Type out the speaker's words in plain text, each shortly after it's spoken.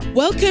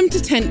Welcome to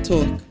Tent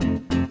Talk,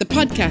 the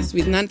podcast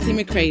with Nancy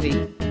McCready,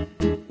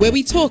 where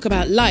we talk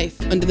about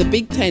life under the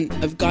big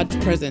tent of God's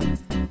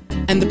presence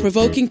and the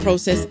provoking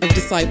process of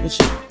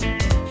discipleship.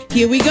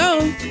 Here we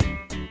go.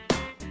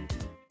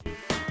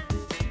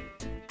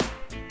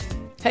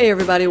 Hey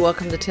everybody,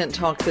 welcome to Tent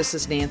Talk. This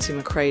is Nancy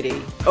McCready.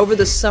 Over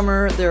the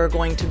summer, there are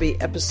going to be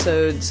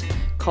episodes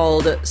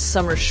called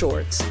Summer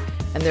Shorts,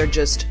 and they're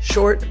just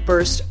short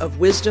bursts of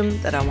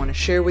wisdom that I want to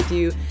share with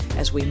you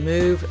as we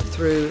move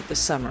through the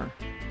summer.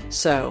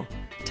 So,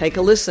 take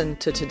a listen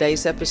to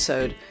today's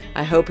episode.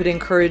 I hope it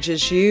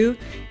encourages you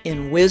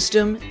in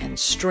wisdom and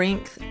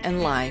strength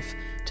and life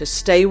to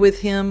stay with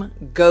Him,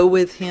 go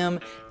with Him,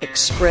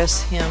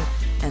 express Him,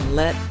 and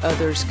let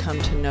others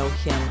come to know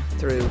Him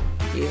through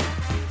you.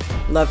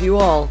 Love you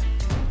all.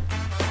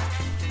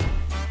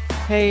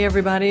 Hey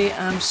everybody,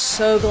 I'm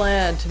so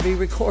glad to be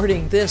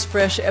recording this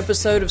fresh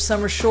episode of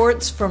Summer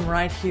Shorts from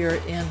right here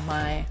in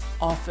my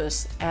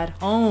office at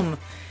home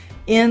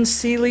in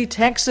Sealy,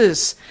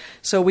 Texas.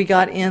 So we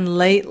got in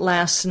late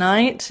last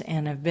night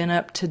and have been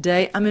up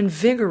today. I'm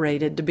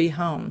invigorated to be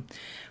home.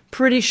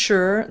 Pretty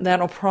sure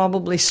that'll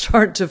probably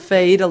start to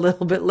fade a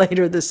little bit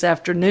later this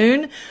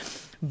afternoon,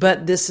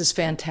 but this is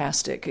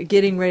fantastic.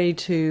 Getting ready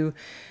to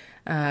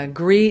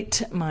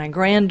greet my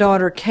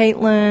granddaughter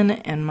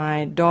Caitlin, and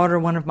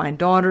one of my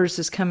daughters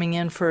is coming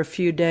in for a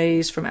few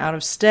days from out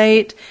of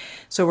state.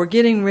 So we're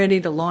getting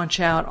ready to launch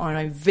out on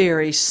a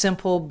very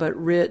simple but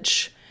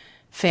rich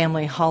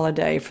family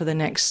holiday for the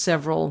next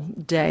several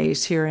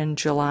days here in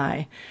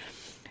July.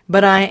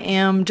 But I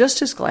am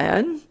just as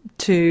glad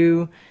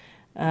to,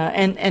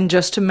 and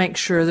just to make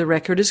sure the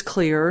record is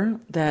clear,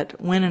 that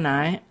Wynn and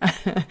I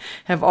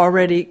have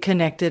already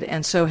connected,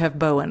 and so have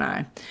Bo and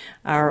I,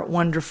 our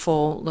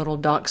wonderful little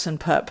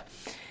dachshund pup.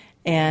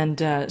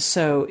 And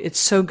so it's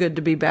so good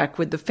to be back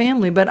with the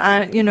family. But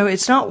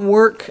it's not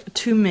work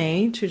to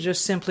me to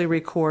just simply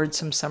record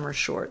some summer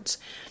shorts.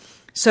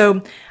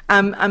 So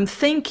I'm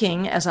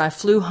thinking, as I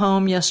flew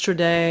home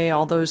yesterday,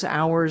 all those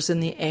hours in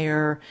the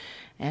air,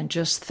 and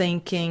just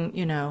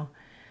thinking,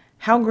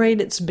 how great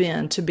it's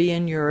been to be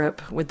in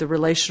Europe with the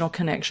relational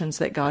connections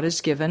that God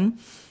has given.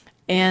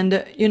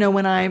 And,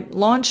 when I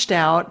launched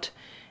out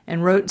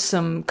and wrote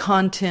some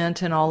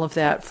content and all of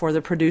that for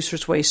the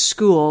Producer's Way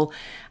School,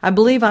 I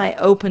believe I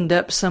opened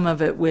up some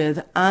of it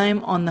with,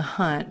 I'm on the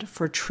hunt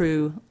for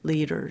true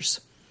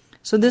leaders.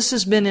 So this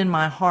has been in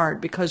my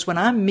heart, because when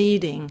I'm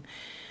meeting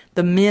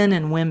the men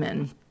and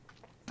women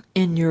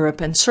in Europe,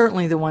 and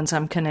certainly the ones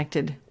I'm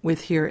connected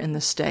with here in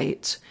the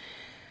States,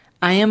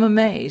 I am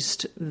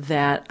amazed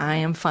that I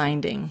am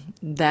finding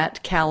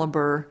that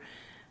caliber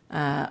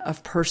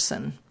of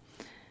person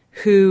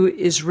who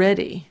is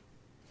ready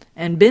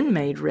and been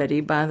made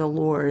ready by the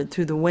Lord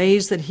through the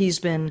ways that He's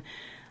been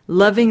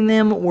loving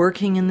them,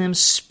 working in them,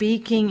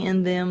 speaking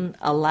in them,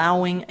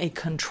 allowing a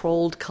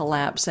controlled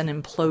collapse and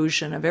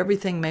implosion of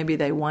everything maybe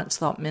they once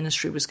thought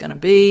ministry was going to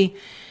be.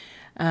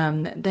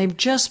 They've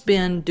just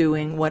been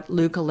doing what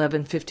Luke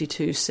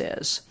 11:52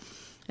 says.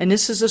 And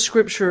this is a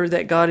scripture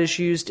that God has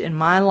used in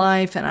my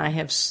life, and I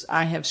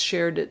have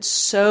shared it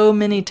so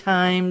many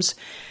times,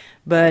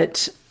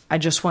 but I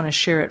just want to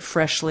share it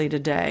freshly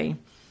today.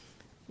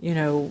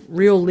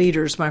 Real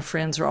leaders, my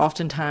friends, are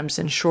oftentimes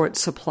in short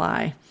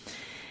supply.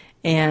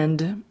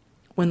 And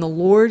when the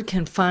Lord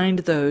can find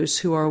those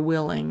who are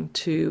willing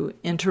to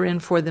enter in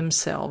for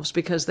themselves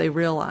because they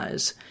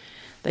realize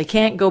they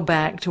can't go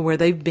back to where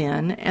they've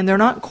been, and they're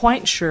not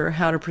quite sure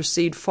how to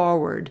proceed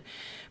forward,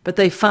 but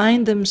they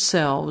find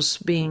themselves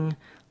being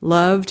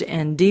loved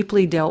and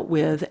deeply dealt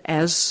with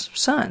as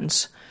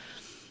sons.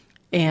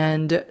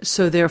 And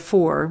so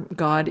therefore,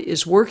 God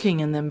is working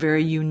in them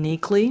very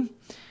uniquely,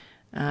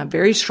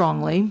 very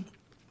strongly,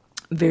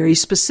 very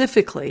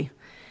specifically,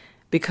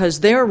 because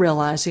they're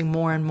realizing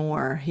more and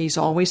more He's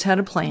always had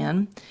a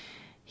plan.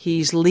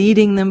 He's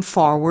leading them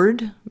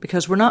forward,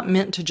 because we're not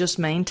meant to just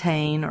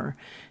maintain or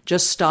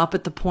just stop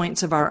at the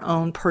points of our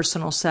own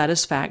personal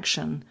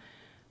satisfaction,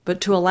 but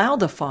to allow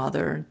the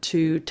Father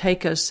to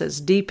take us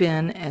as deep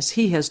in as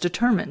He has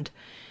determined.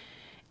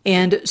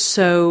 And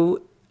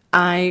so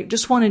I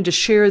just wanted to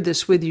share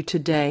this with you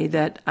today,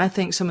 that I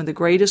think some of the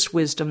greatest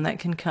wisdom that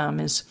can come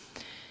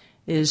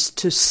is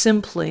to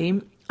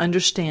simply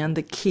understand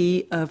the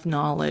key of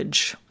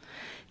knowledge.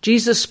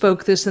 Jesus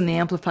spoke this in the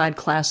Amplified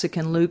Classic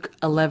in Luke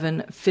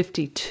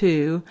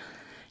 11:52.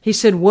 He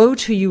said, "Woe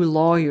to you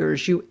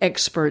lawyers, you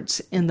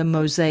experts in the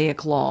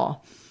Mosaic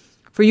law,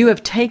 for you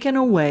have taken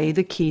away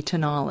the key to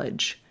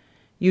knowledge.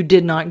 You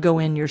did not go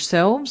in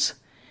yourselves,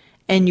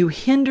 and you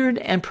hindered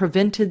and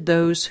prevented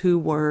those who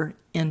were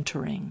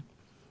entering."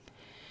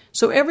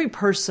 So every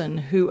person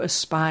who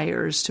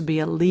aspires to be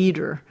a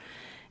leader,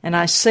 and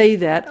I say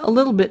that a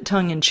little bit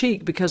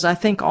tongue-in-cheek because I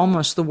think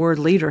almost the word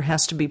leader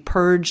has to be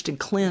purged and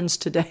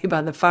cleansed today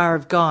by the fire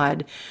of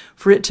God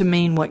for it to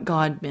mean what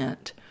God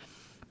meant.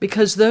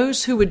 Because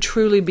those who would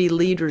truly be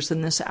leaders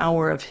in this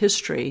hour of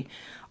history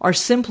are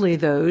simply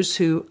those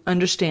who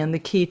understand the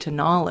key to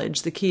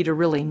knowledge, the key to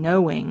really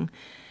knowing,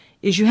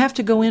 is you have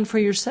to go in for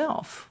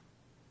yourself.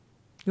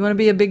 You want to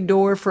be a big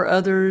door for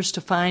others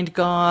to find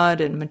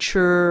God and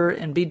mature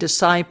and be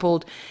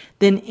discipled,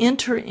 then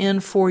enter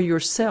in for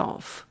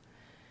yourself.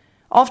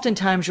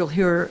 Oftentimes you'll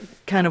hear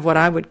kind of what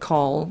I would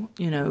call,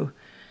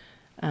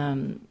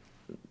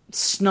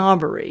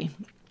 snobbery.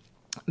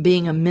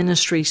 Being a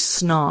ministry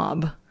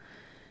snob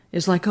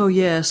is like, oh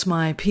yes,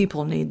 my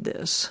people need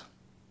this.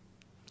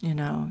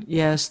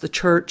 Yes, the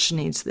church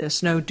needs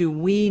this. No, do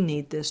we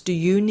need this? Do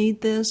you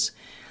need this?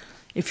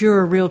 If you're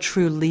a real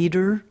true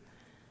leader,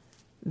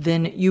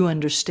 then you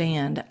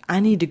understand, I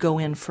need to go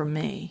in for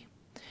me.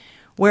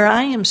 Where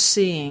I am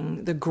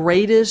seeing the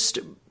greatest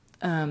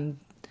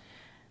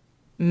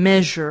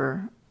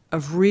measure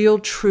of real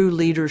true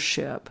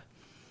leadership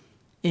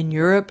in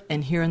Europe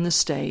and here in the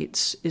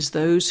States is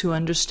those who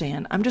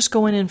understand, I'm just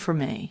going in for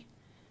me.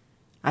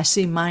 I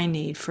see my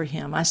need for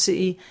him. I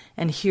see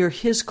and hear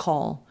his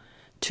call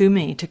to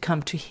me to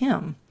come to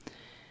him.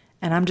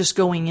 And I'm just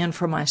going in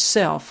for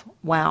myself.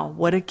 Wow,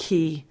 what a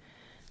key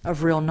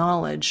of real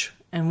knowledge.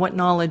 And what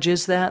knowledge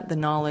is that? The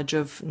knowledge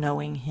of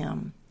knowing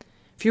him.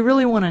 If you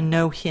really want to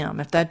know him,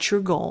 if that's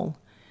your goal,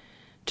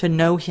 to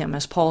know him,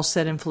 as Paul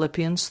said in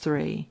Philippians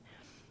 3,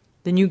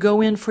 then you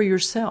go in for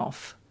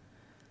yourself.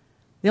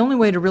 The only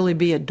way to really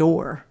be a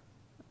door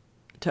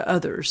to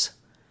others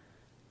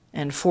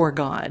and for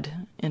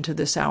God into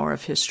this hour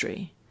of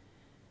history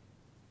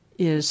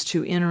is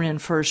to enter in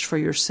first for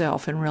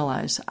yourself and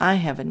realize, I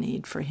have a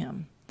need for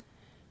him.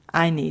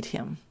 I need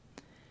him.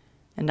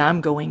 And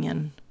I'm going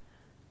in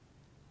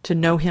to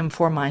know him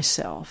for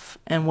myself.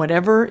 And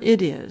whatever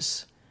it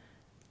is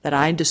that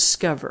I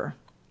discover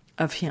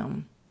of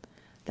him,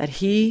 that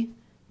he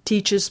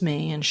teaches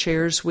me and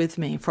shares with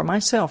me, for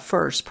myself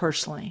first,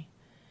 personally,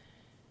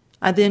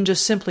 I then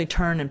just simply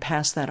turn and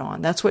pass that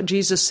on. That's what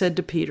Jesus said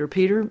to Peter.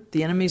 Peter,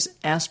 the enemy's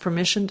asked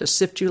permission to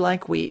sift you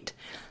like wheat,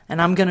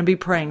 and I'm going to be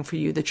praying for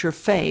you that your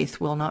faith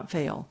will not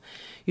fail.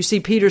 You see,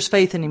 Peter's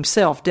faith in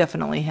himself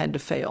definitely had to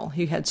fail.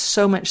 He had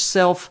so much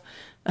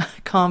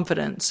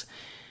self-confidence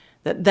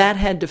that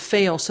had to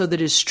fail so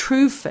that his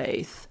true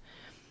faith,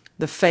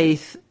 the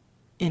faith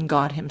in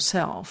God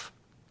himself,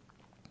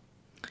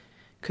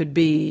 could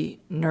be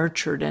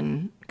nurtured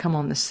and come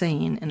on the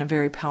scene in a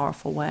very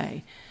powerful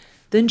way.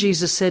 Then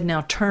Jesus said,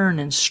 now turn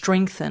and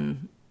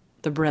strengthen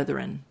the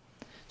brethren.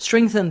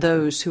 Strengthen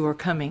those who are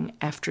coming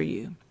after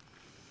you.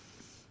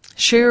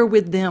 Share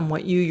with them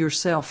what you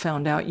yourself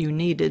found out you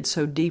needed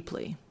so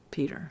deeply,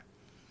 Peter.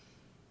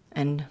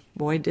 And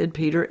boy, did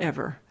Peter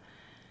ever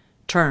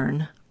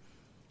turn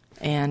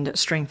and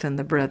strengthen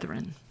the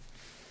brethren.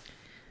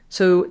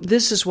 So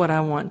this is what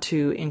I want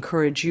to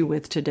encourage you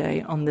with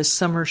today on this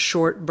summer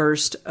short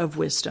burst of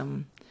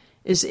wisdom,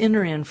 is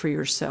enter in for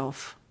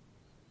yourself.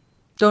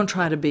 Don't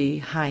try to be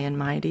high and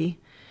mighty.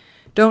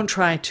 Don't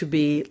try to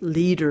be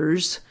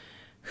leaders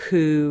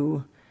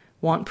who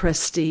want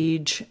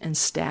prestige and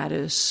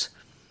status,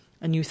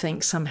 and you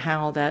think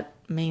somehow that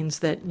means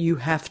that you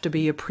have to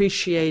be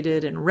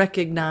appreciated and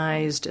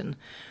recognized and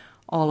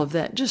all of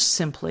that. Just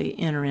simply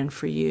enter in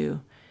for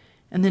you,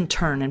 and then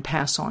turn and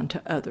pass on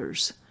to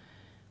others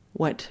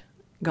what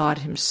God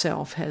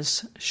himself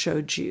has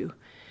showed you.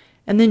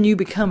 And then you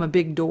become a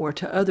big door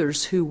to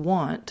others who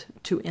want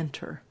to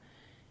enter.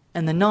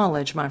 And the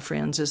knowledge, my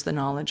friends, is the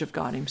knowledge of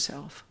God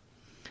himself.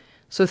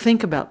 So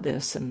think about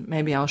this, and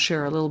maybe I'll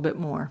share a little bit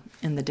more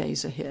in the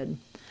days ahead.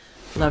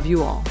 Love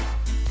you all.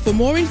 For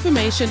more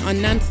information on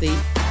Nancy,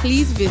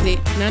 please visit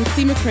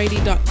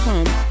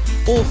nancymccready.com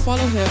or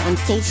follow her on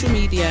social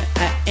media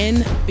at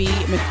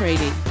NB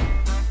McCready.